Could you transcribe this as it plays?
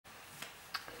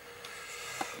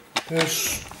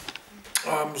Yes,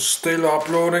 I'm still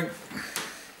uploading.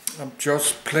 I'm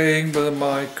just playing with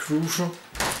my cruiser.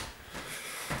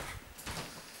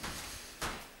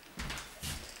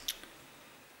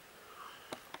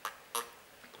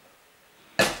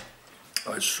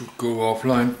 I should go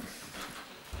offline.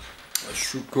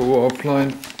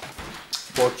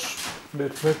 Watch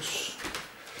Netflix.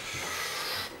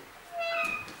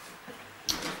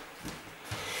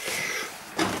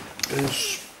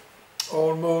 It's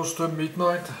almost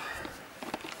midnight.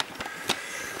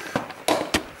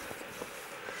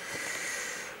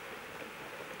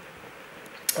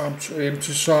 I'm to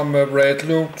empty some red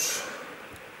loot.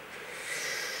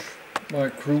 My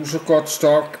cruiser got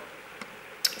stuck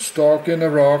in a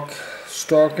rock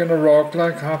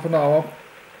like half an hour.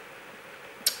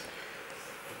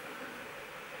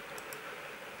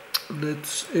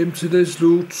 Let's empty this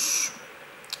loot.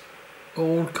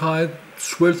 All kind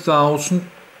 12,000.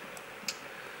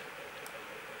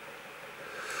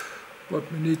 But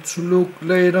we need to look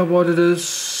later what it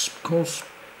is, because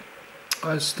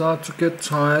I start to get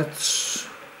tired.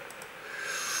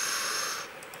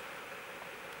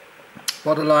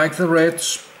 But I like the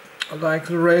reds. I like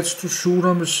the reds to shoot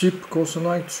on the ship because I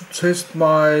like to test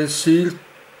my seal.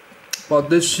 But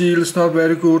this seal is not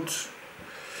very good.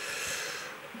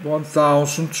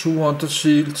 1,200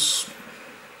 seals.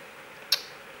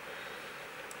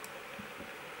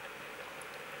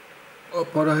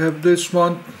 But I have this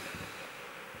one.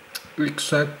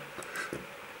 Exact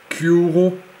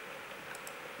Curo.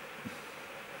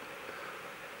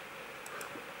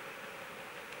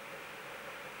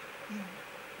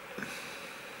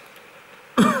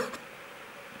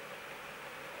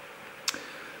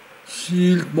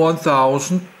 Shield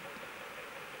 1000.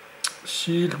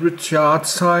 Shield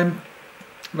recharge time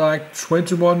like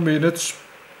 21 minutes.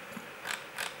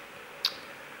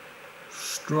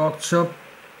 Structure.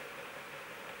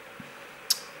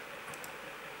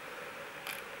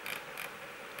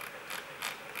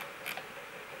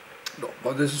 No,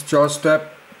 but this is just a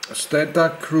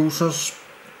standard cruisers.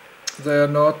 They are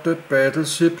not the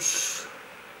battleships.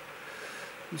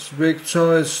 This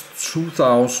Vexor is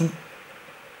 2000.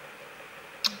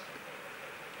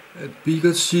 And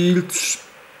bigger shields,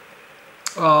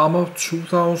 armor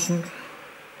 2000.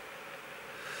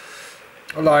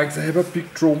 I like to have a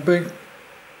big drone bank,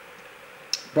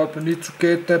 but we need to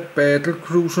get that battle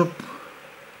cruiser.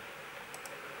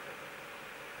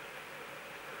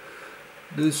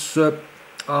 This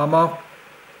armor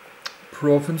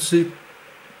prophecy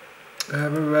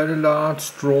have a very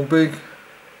large drone bank.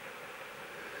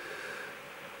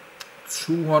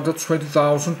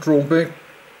 220,000 drone bank.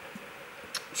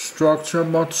 Structure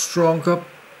much stronger,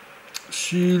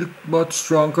 shield much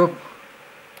stronger.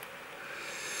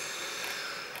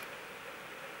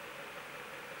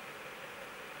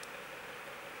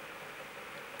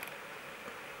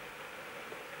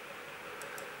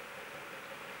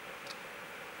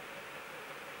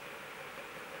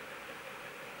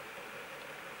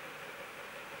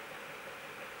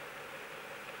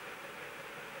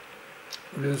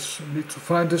 Yes, I need to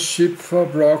find a ship for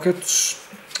rockets.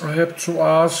 I have to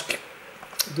ask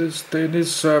this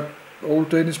Danish, old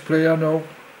Danish player now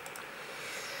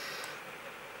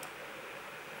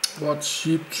what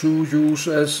ship to use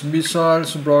as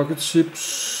missiles and rocket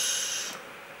ships.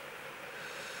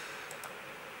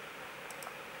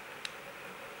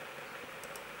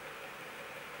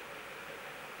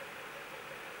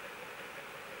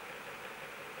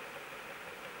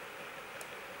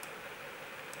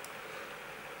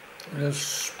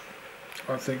 Yes.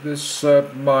 I think this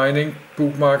mining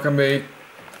bookmark I made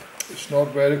is not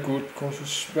very good because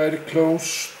it's very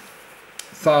close,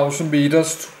 1,000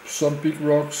 meters to some big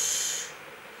rocks.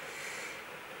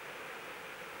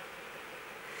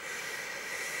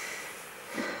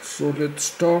 So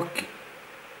let's dock,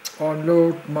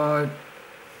 unload my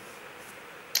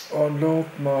loot,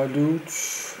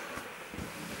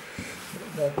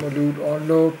 not my loot,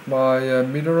 unload my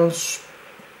minerals.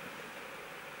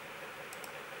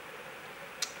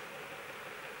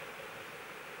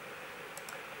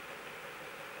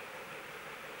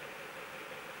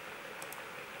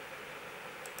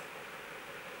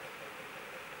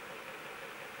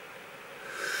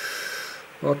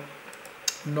 But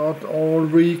not all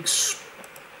rigs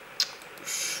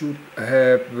should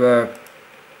have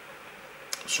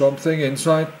something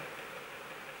inside.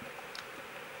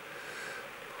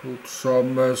 Put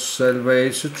some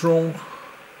salvage drone.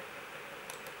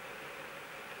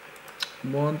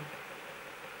 One.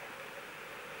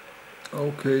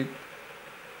 Okay.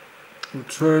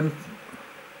 Return.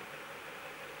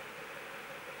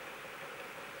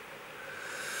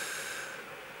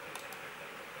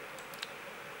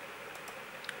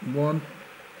 one.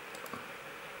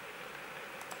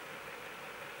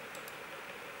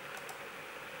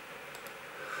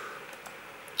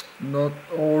 Not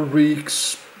all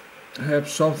rigs have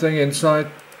something inside.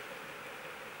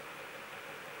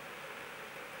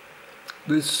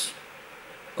 This,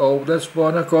 oh, that's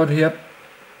one I got here.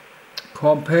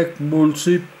 Compact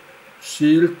multi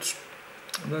shield.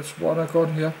 That's what I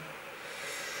got here.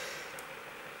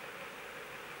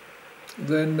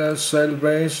 Then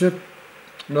salvation.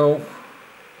 No.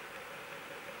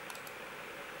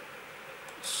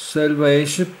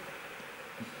 Salvation.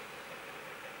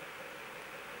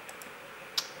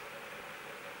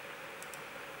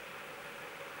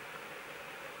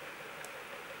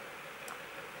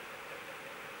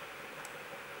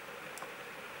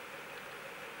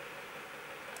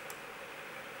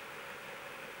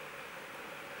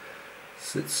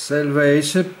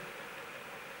 Salvation.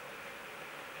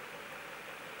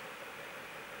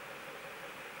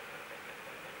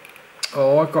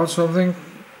 Oh, I got something.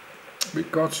 We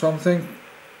got something.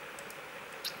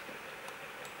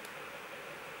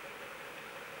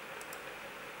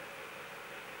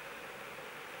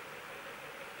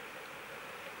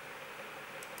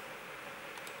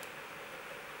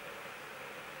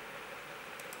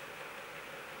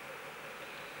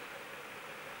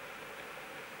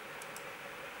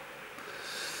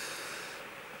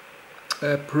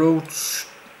 Approach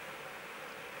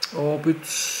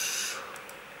orbits.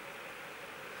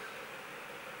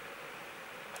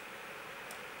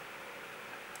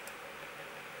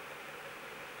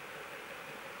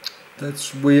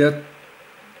 That's weird.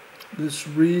 This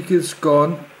rig is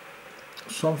gone.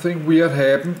 Something weird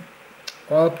happened.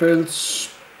 Other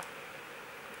belts.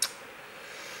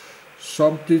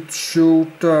 Some did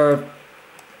shoot the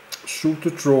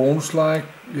drones, like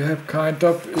you have kind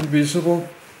of invisible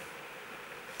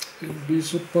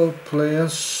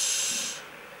players.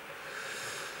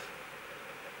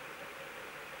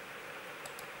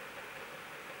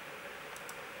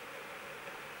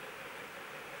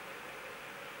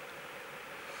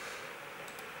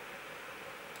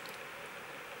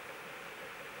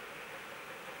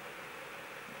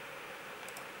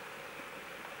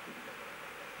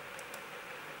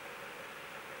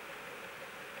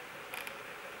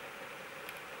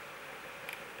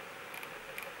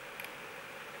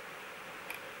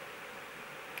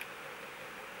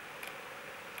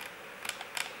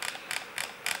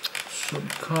 Some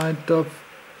kind of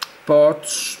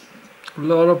bots, a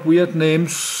lot of weird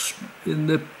names in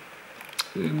the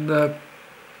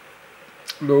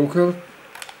local.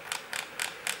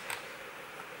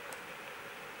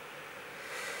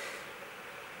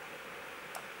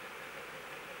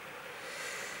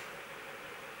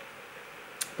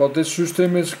 But this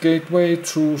system is gateway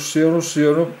to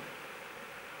 00.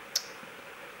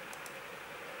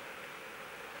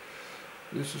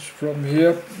 This is from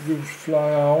here. You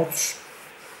fly out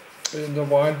in the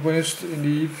Wild West in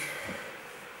Eve.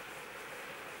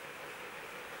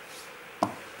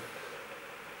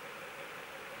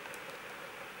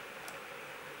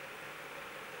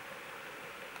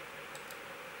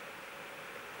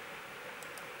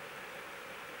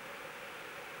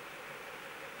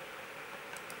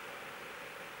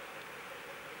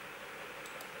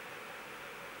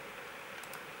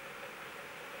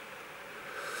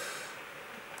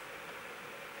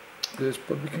 Yes,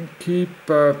 but we can keep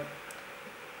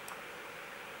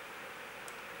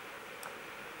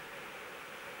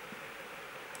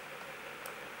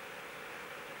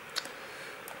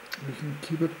we can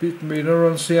keep a bit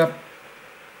minerals here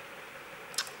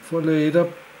for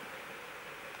later.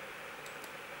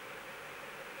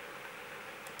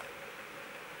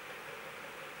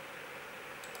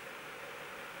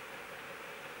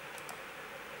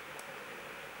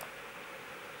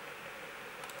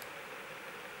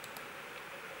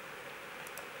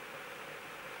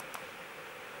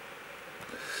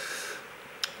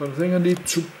 But I think I need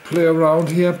to play around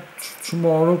here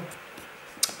tomorrow,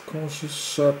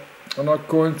 because I'm not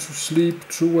going to sleep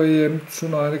 2 AM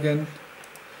tonight again.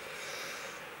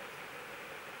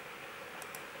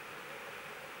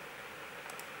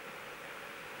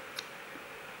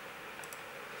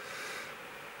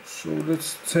 So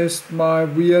let's test my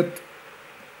weird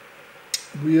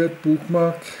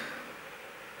bookmark.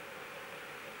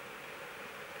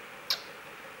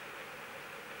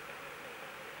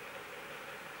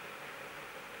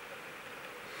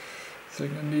 I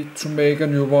think I need to make a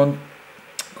new one,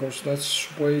 because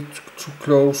that's way too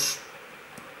close.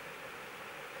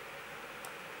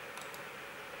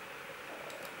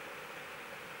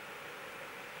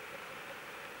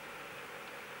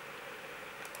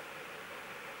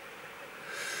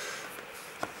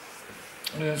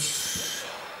 Yes.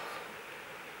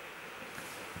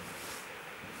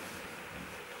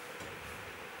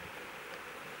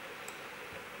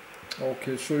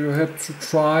 Okay, so you have to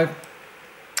try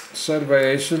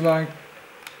salvation like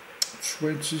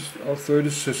 20 or 30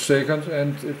 seconds,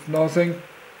 and if nothing,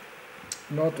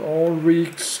 not all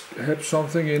rigs have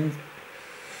something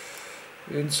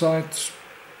inside.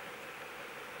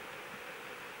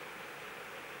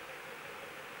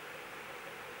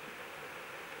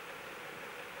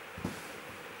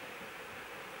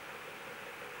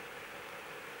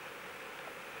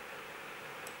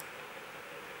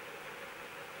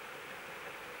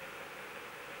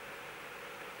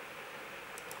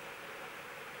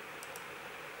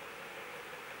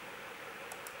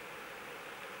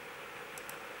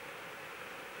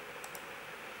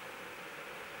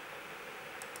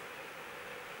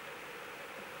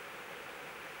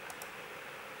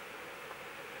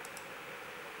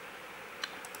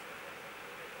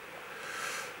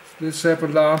 This have a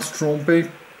large drone bay.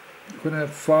 You can have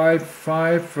five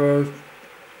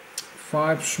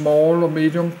small or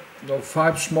medium, no,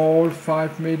 5 small,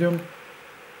 5 medium,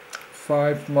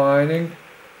 5 mining,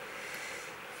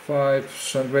 5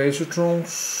 salvation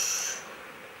drones.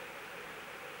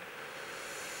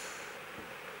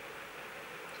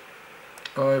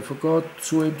 I forgot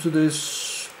to empty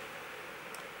this.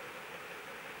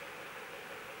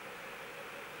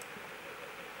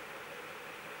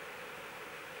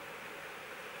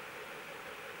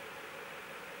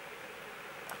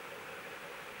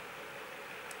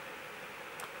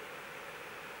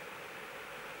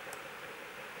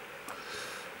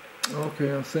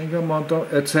 Okay, I think I'm under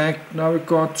attack. Now we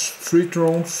got 3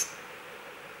 drones.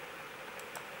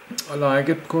 I like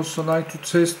it because I like to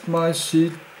test my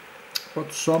shield,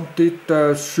 but some did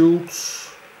shoot.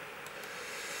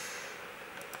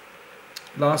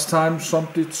 Last time some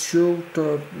did shoot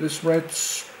this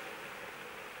reds.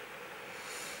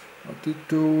 I did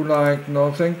do like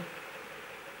nothing.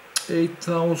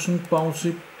 8,000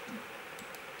 bouncy.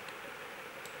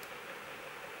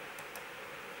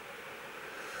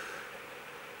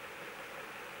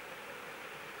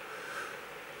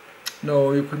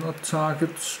 No, you cannot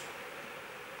target.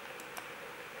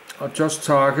 I just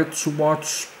target to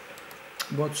watch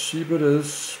what ship it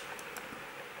is.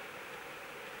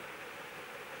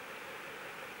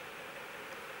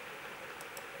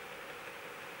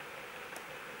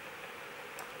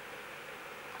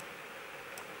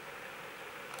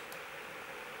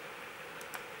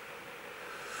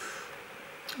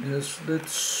 Yes,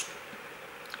 let's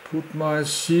put my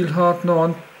shield hardener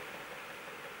on.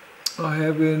 I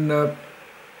have in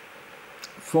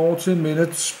 14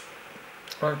 minutes.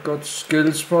 I got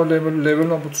skills for level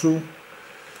number 2.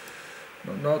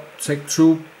 No, not tech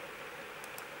 2.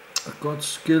 I got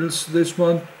skills this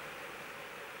one.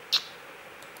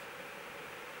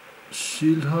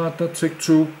 Shield hardener tech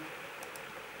 2.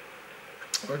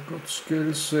 I got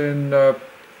skills in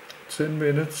 10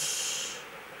 minutes.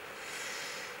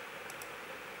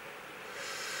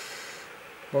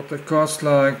 But they cost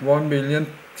like 1 million,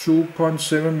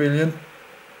 2.7 million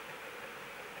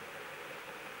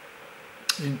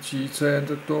in Cheetah,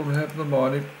 and I don't have the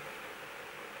money.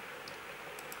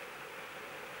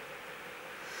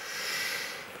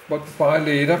 But buy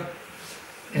later.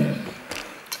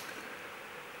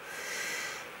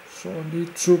 So I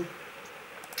need to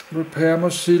repair my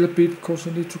seal a bit because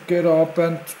I need to get up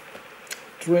and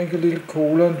drink a little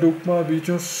cola and look my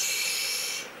videos.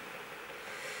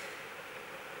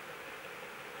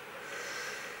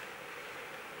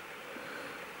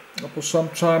 But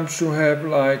sometimes you have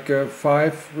like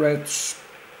 5 reds.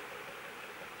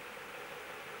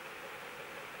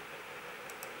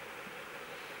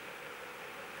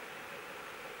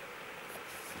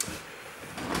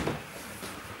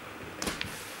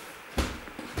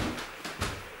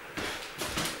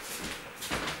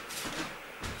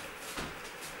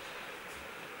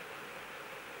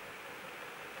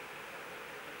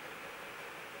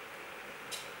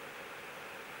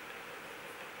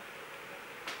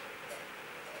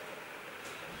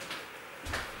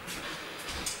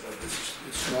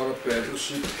 It's not a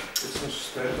battleship, it's a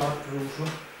standard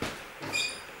cruiser.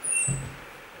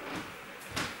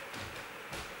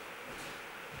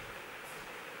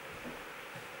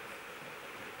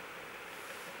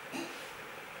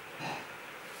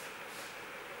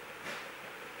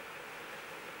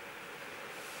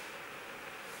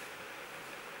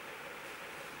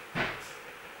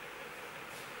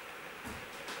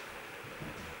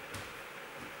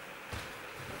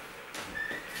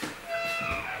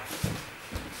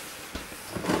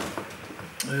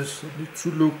 Yes, I need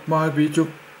to look my video.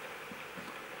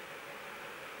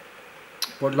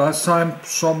 But last time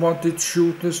someone did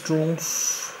shoot these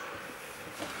drones.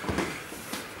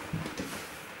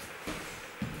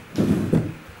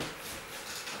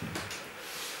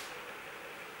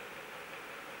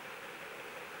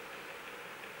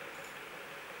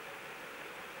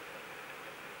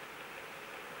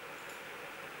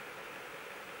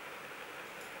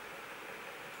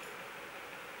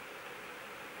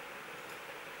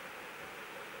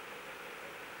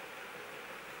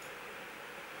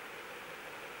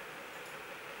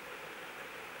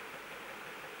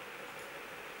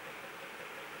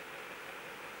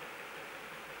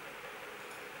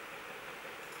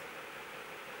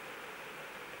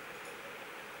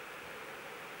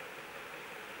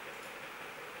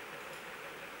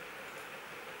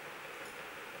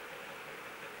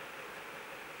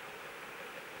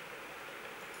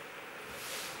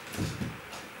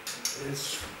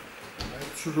 Yes, I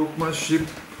have to look my ship.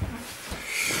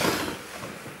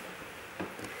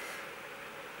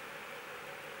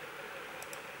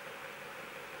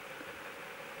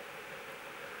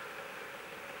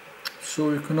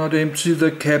 So you cannot empty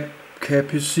the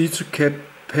capacitor.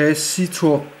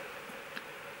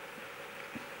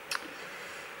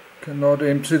 Cannot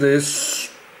empty this.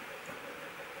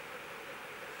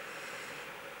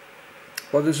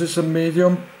 But this is a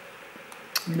medium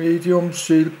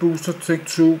sail booster Tech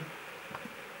 2.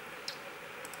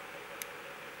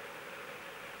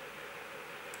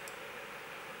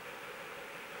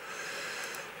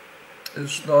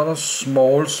 It's not a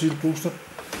small sail booster.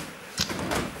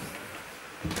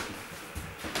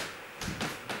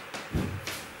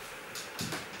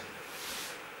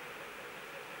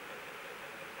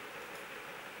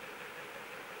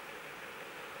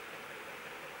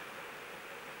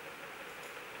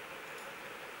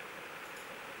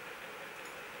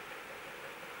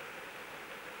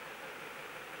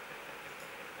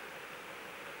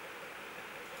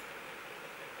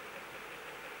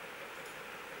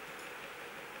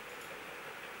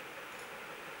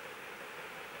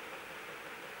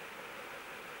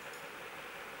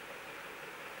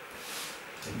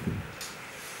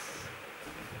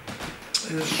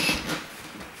 Yes,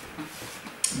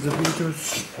 the video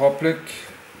is public.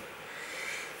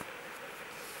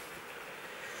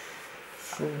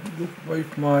 So look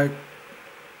at my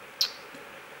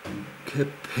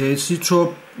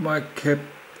capacitor. My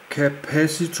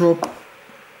capacitor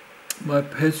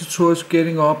is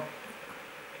getting up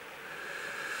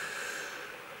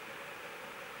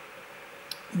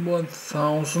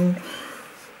 1000.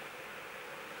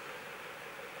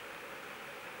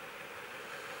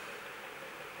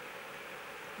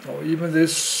 Or even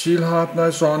this seal hardener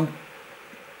is on.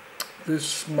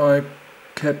 This my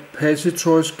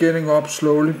capacitor is getting up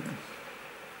slowly.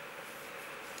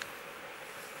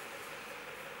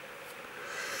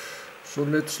 So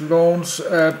let's launch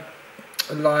a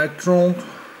light drone.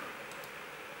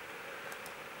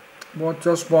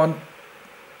 Just one.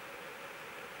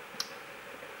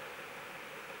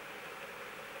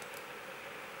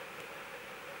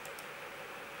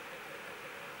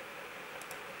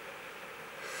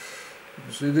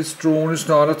 See, this drone is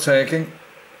not attacking.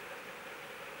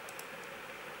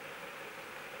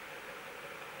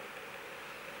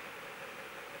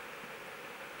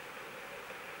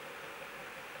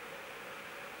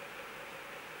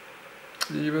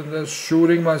 Even they're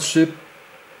shooting my ship,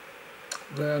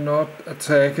 they are not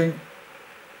attacking.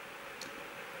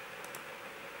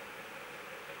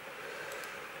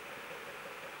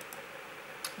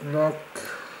 Lock.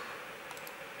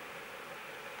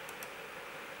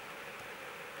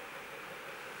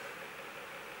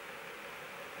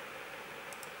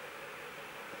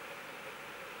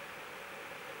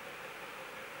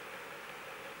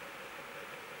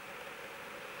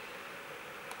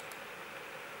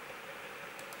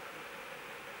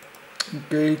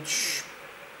 Engage.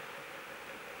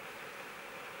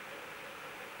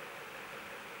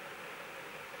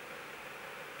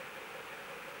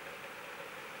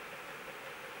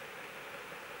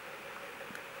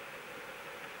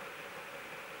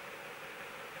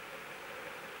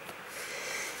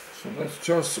 So that's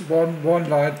just one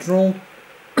light drone.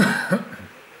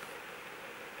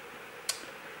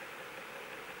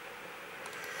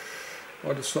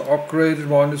 But it's the upgraded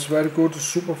one. It's very good. It's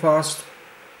super fast.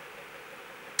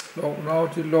 So now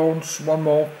they launch one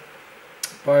more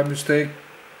by mistake.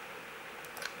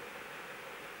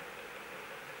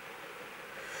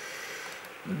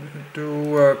 And we can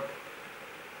do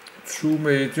 2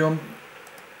 medium.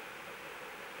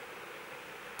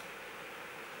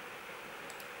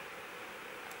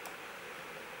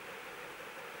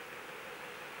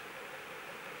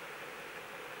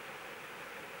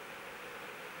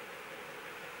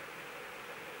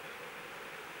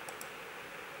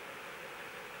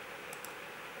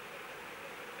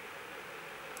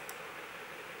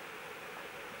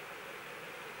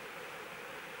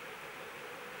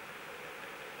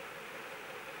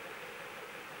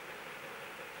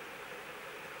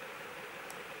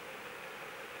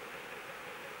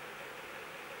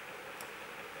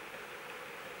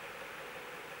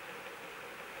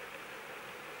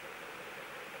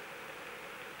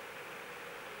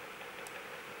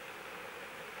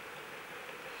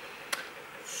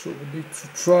 So we need to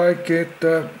try get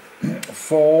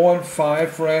 4 and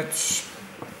 5 reds.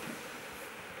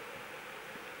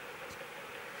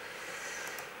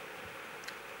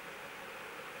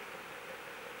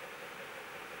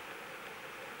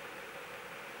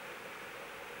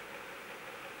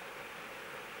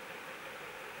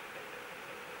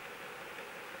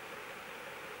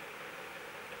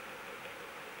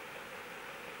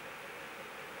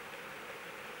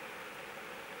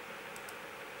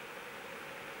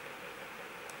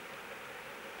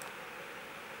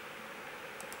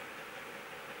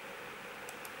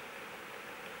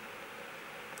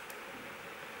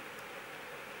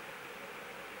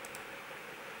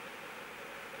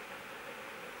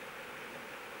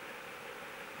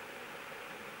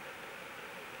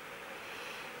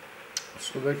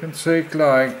 So they can take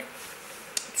like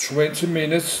 20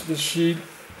 minutes, the seal,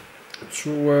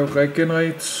 to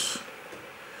regenerate. So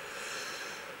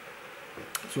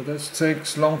that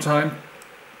takes a long time.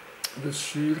 The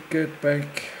seal get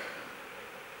back.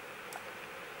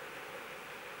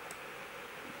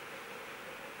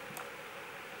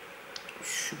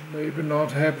 Should maybe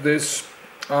not have this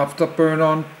afterburn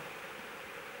on.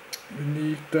 We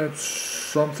need that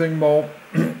something more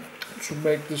to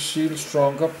make the seal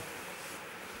stronger.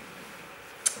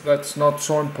 That's not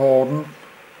so important.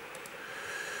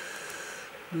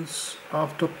 This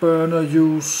afterburner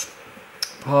use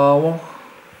power.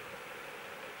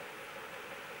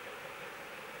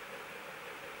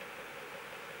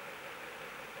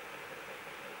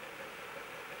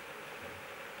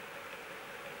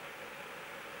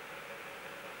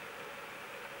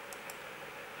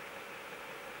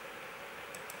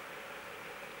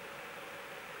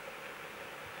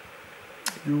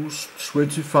 Use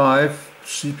 25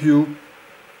 CPU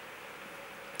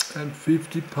and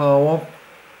 50 power.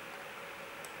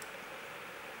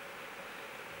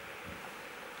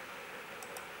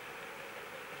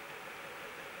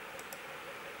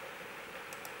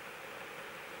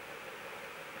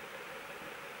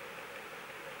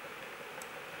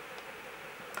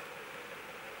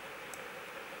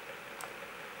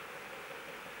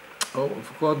 Oh, I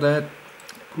forgot that.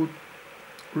 Put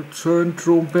return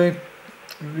drone back.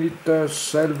 We need the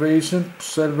salvation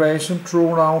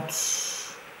drone out.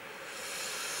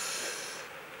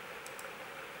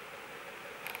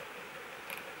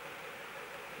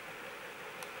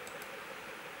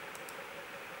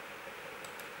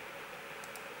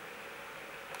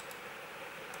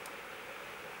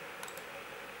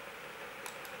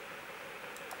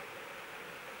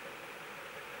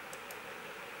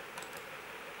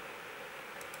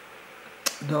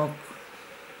 Dock.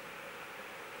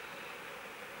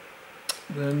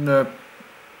 Then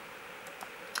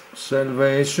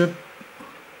salvation.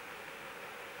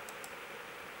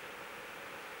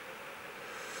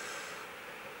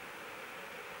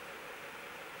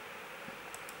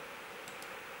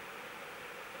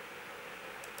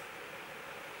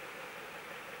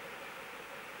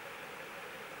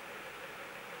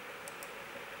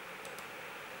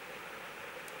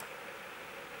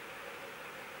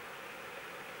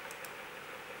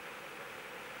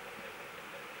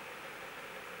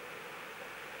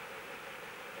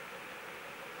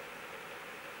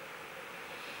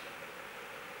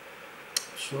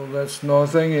 So that's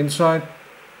nothing inside.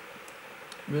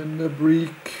 Then the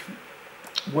brick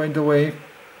went away.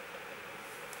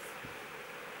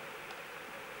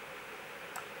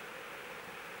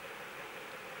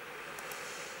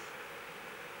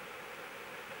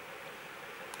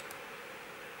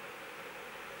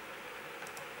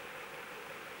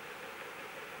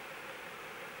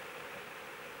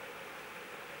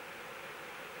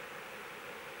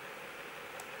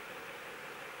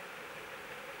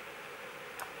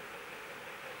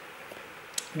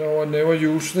 No, I never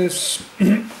use this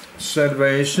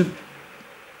salvation.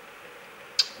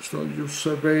 So use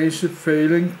salvation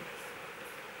failing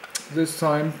this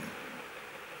time.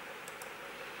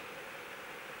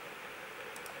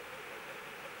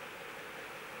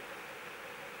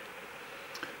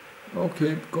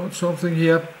 Okay, got something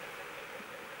here.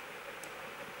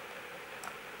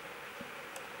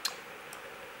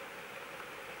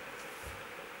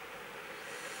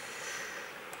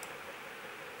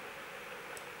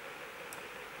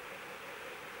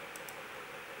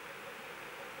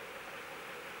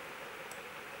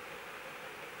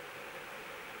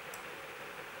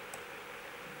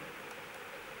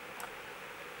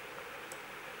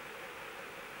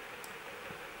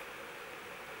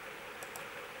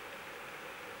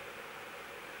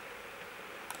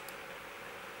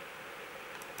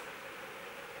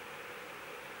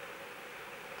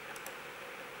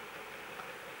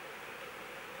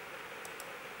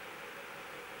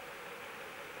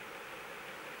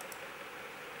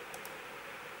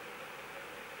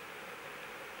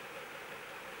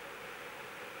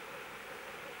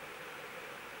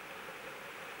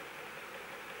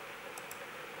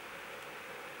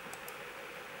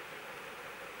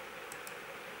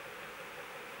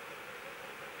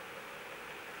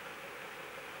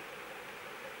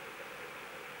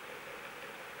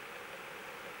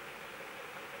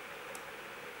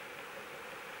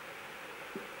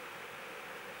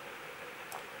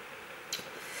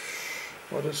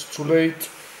 But it's too late.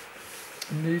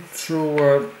 Need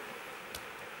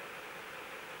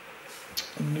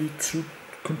to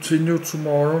continue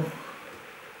tomorrow.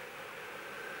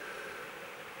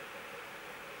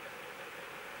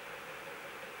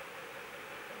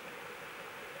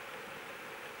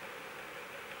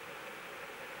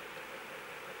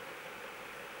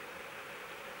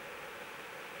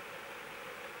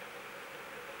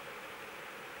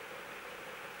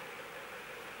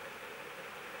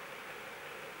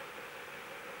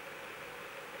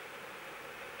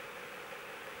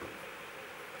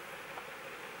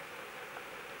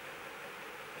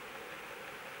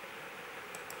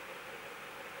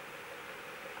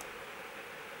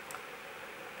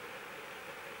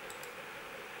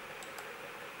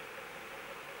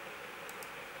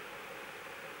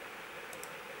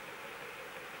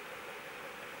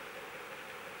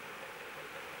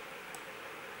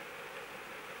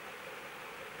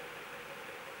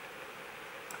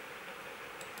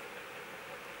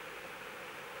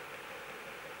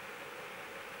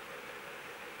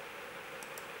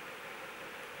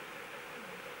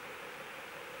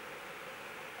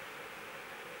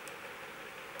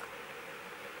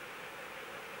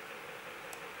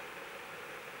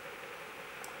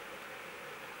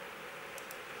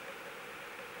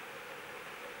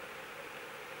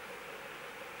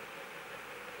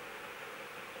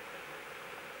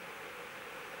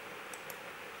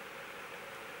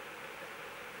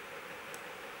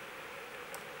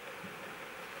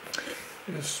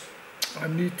 Yes, I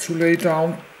need to lay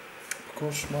down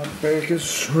because my back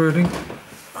is hurting.